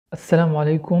Assalamu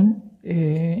alaikum.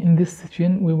 In this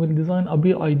session, we will design a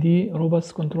PID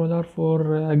robust controller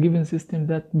for a given system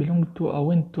that belongs to a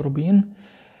wind turbine.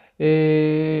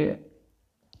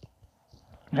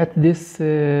 At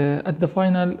the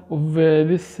final of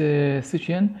this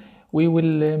session, we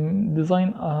will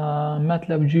design a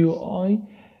MATLAB GUI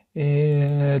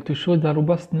to show the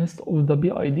robustness of the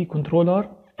PID controller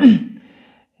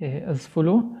as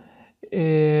follow.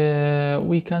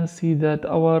 We can see that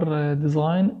our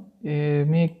design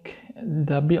make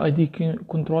the PID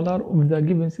controller of the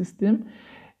given system,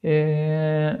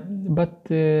 but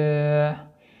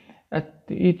at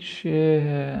each Ki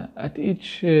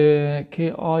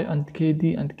and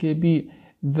Kd and Kb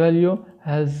value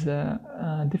has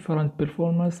different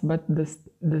performance, but the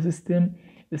system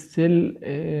is still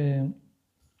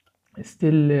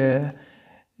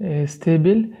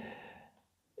stable.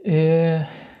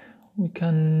 We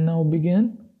can now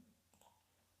begin.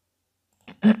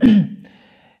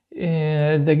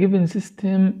 The given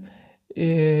system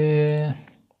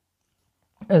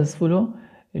as follow.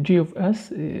 G of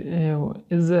s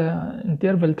is an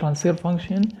interval transfer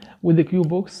function with the q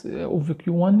box of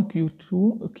q1, q2,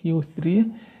 q3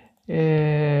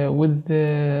 with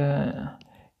the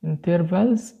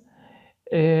intervals.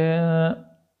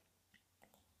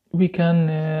 We can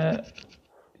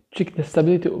check the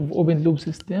stability of open loop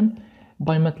system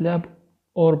by MATLAB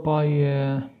or by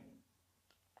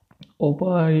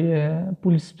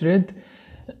pull spread.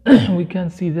 We can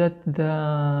see that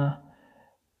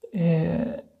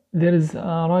there is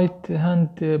a right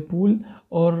hand pull,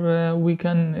 or we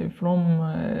can from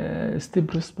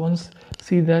step response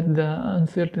see that the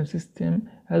uncertain system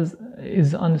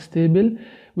is unstable.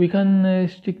 We can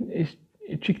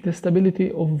check the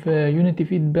stability of unity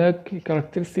feedback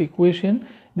characteristic equation.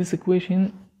 This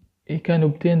equation can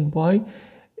obtain by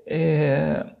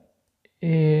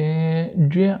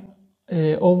G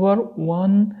over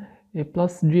 1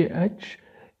 plus GH.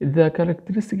 The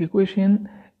characteristic equation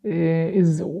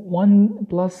is 1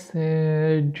 plus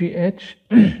GH.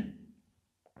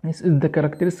 This is the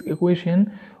characteristic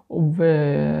equation of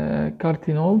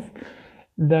Kartinov.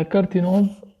 The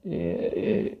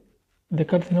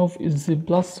Kartinov is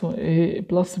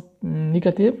plus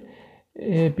negative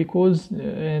because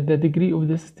the degree of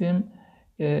the system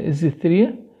is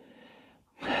 3.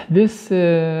 This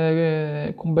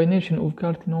combination of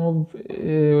Kartinov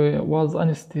was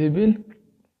unstable.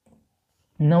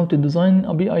 Now to design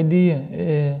a PID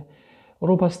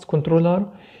robust controller,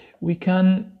 we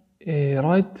can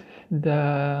write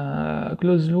the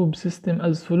closed loop system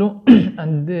as follow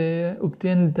and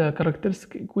obtain the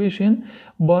characteristic equation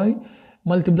by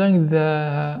multiplying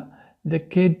the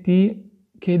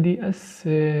KDS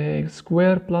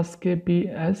square plus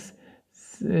KPS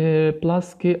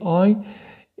plus Ki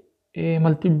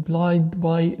multiplied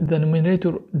by the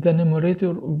numerator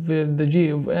of the G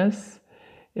of S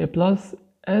plus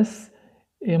S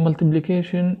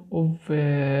multiplication of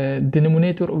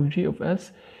denominator of G of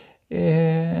S. We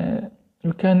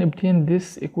can obtain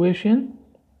this equation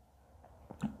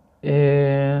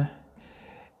to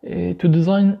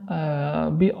design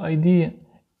a PID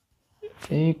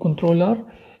controller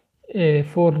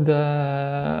for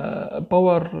the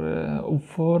power of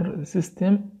 4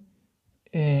 system.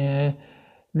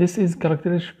 This is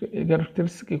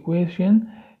characteristic equation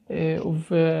of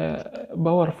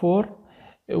power 4.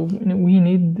 We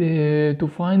need to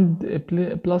find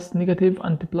plus negative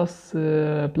and plus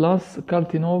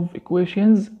Kartinov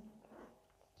equations.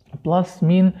 Plus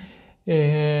mean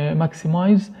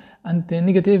maximize and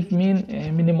negative mean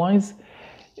minimize.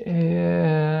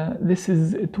 This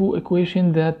is two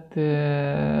equations that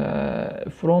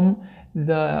from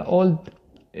the old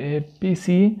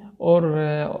PC or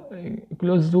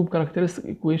closed loop characteristic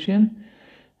equation.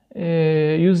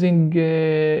 Using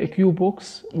a Q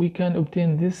box, we can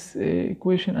obtain this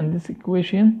equation and this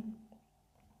equation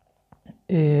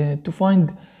to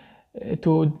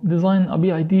design a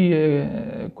PID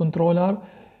controller.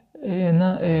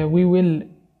 We will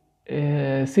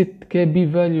set KB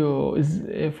value is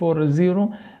for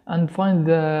 0 and find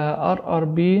the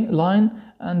RRB line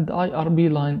and IRB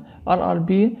line.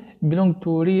 RRB belong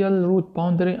to real root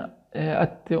boundary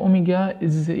at omega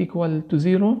is equal to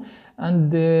 0,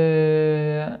 and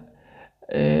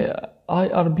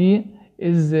IRB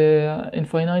is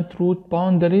infinite root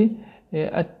boundary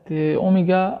at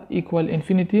omega equal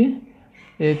infinity.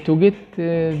 To get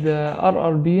the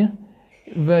RRB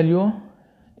value,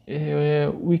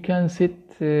 we can set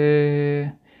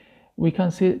the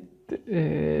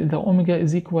omega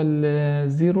is equal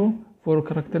 0 for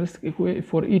characteristic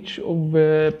for each of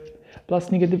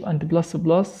plus negative and plus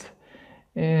plus.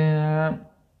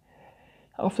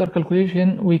 After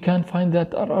calculation, we can find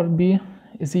that RRB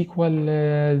is equal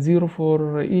 0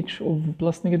 for each of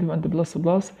plus negative and plus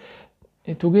plus.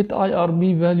 To get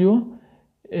IRB value,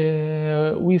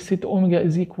 we set omega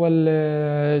is equal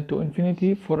to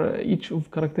infinity for each of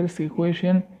characteristic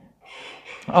equation.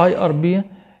 IRB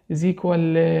is equal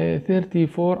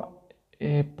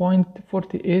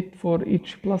 34.48 for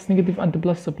each plus negative and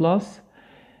plus plus.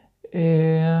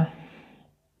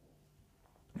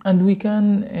 And we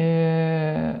can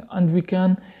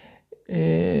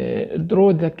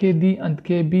draw the KD and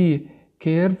KB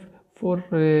curve for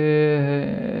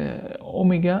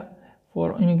omega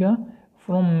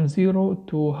from 0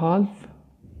 to half.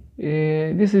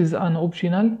 This is an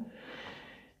optional.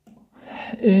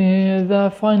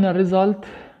 The final result,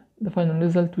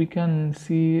 we can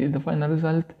see the final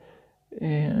result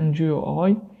in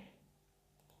GUI.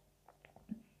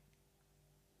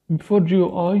 Before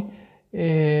GUI,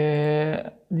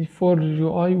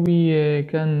 we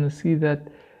can see that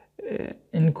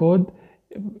in code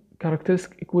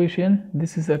characteristic equation.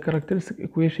 This is a characteristic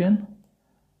equation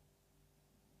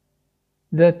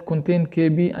that contain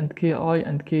KB and KI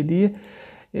and KD.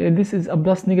 This is a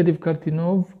plus negative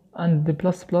Kartinov and the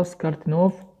plus plus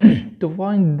Kartinov. To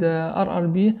find the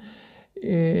RRB,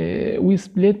 we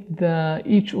split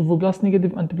each of the plus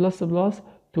negative and plus plus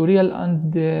to real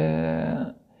and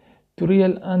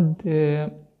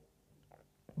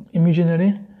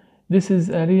imaginary. This is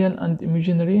a real and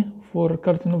imaginary for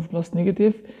Kartinov plus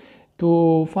negative.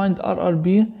 To find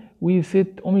RRB, we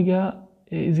set omega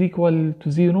is equal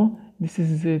to 0. This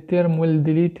is a term will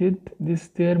deleted, this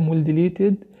term will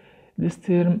deleted, this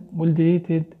term will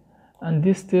deleted, and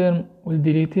this term will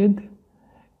deleted.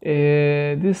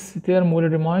 This term will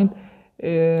remain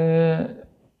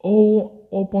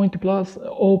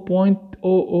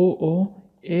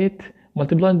 0.0008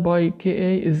 multiplied by Ka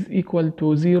is equal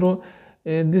to 0.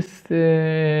 This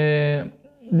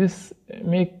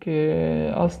make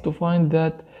us to find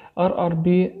that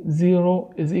RRB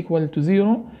 0 is equal to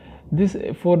 0. This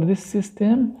for this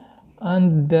system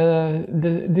and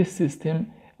this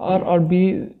system,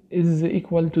 RRB is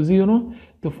equal to 0.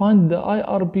 To find the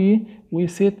IRB, we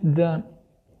set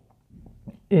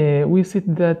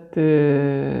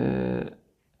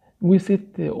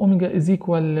omega is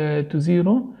equal to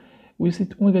 0. We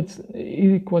set omega is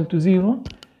equal to 0,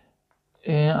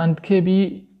 and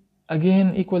KB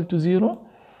again equal to 0.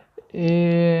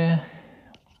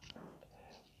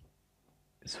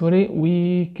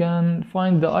 We can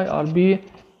find the IRB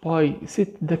by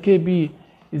set the KB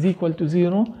is equal to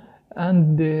 0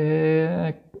 and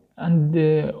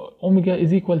omega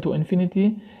is equal to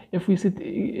infinity. If we set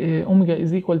omega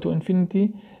is equal to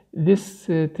infinity, this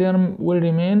term will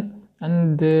remain,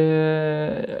 and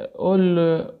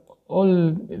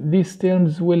all these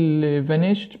terms will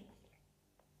vanish.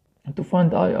 To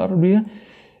find IRB,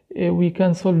 we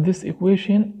can solve this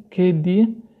equation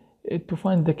KD. To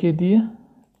find the KD,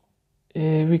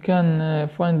 we can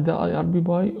find the IRB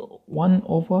by 1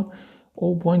 over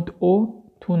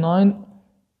 0.029.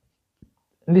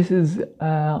 This is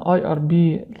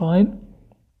IRB line.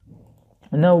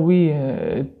 Now we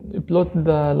plot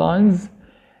the lines.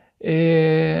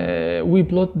 We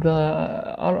plot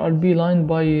the RRB line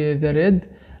by the red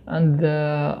and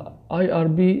the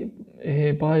IRB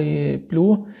by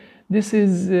blue. This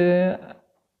is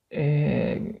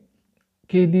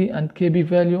KD and KB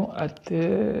value at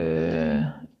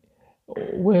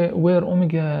where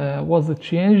omega was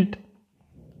changed.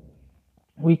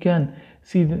 We can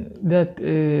see that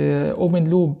open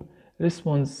loop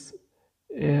response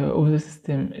of the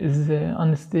system is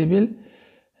unstable.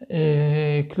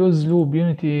 Closed loop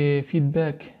unity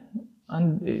feedback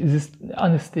and is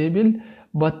unstable,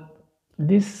 but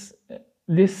this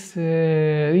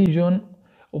region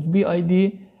of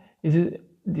PID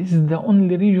this is the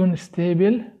only region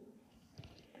stable,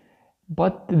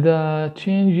 but the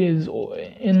changes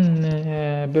in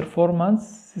performance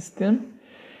system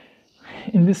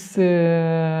in this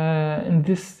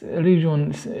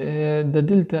region, the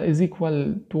delta is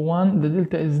equal to 1. The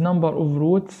delta is number of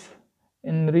roots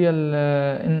in real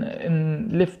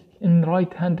in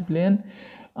right hand plane,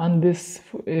 and this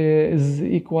is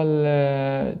equal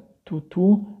to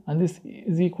 2, and this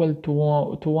is equal to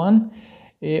 1.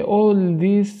 All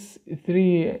these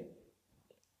three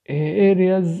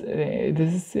areas,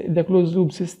 the closed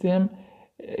loop system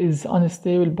is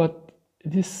unstable, but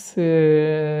this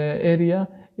area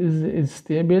is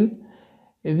stable.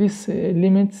 This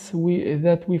limits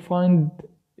that we find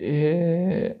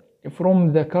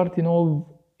from the Kartinov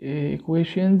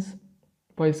equations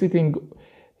by setting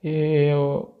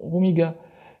omega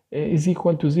is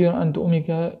equal to 0 and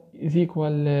omega is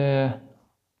equal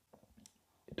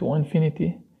to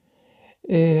infinity.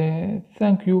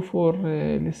 Thank you for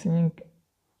listening.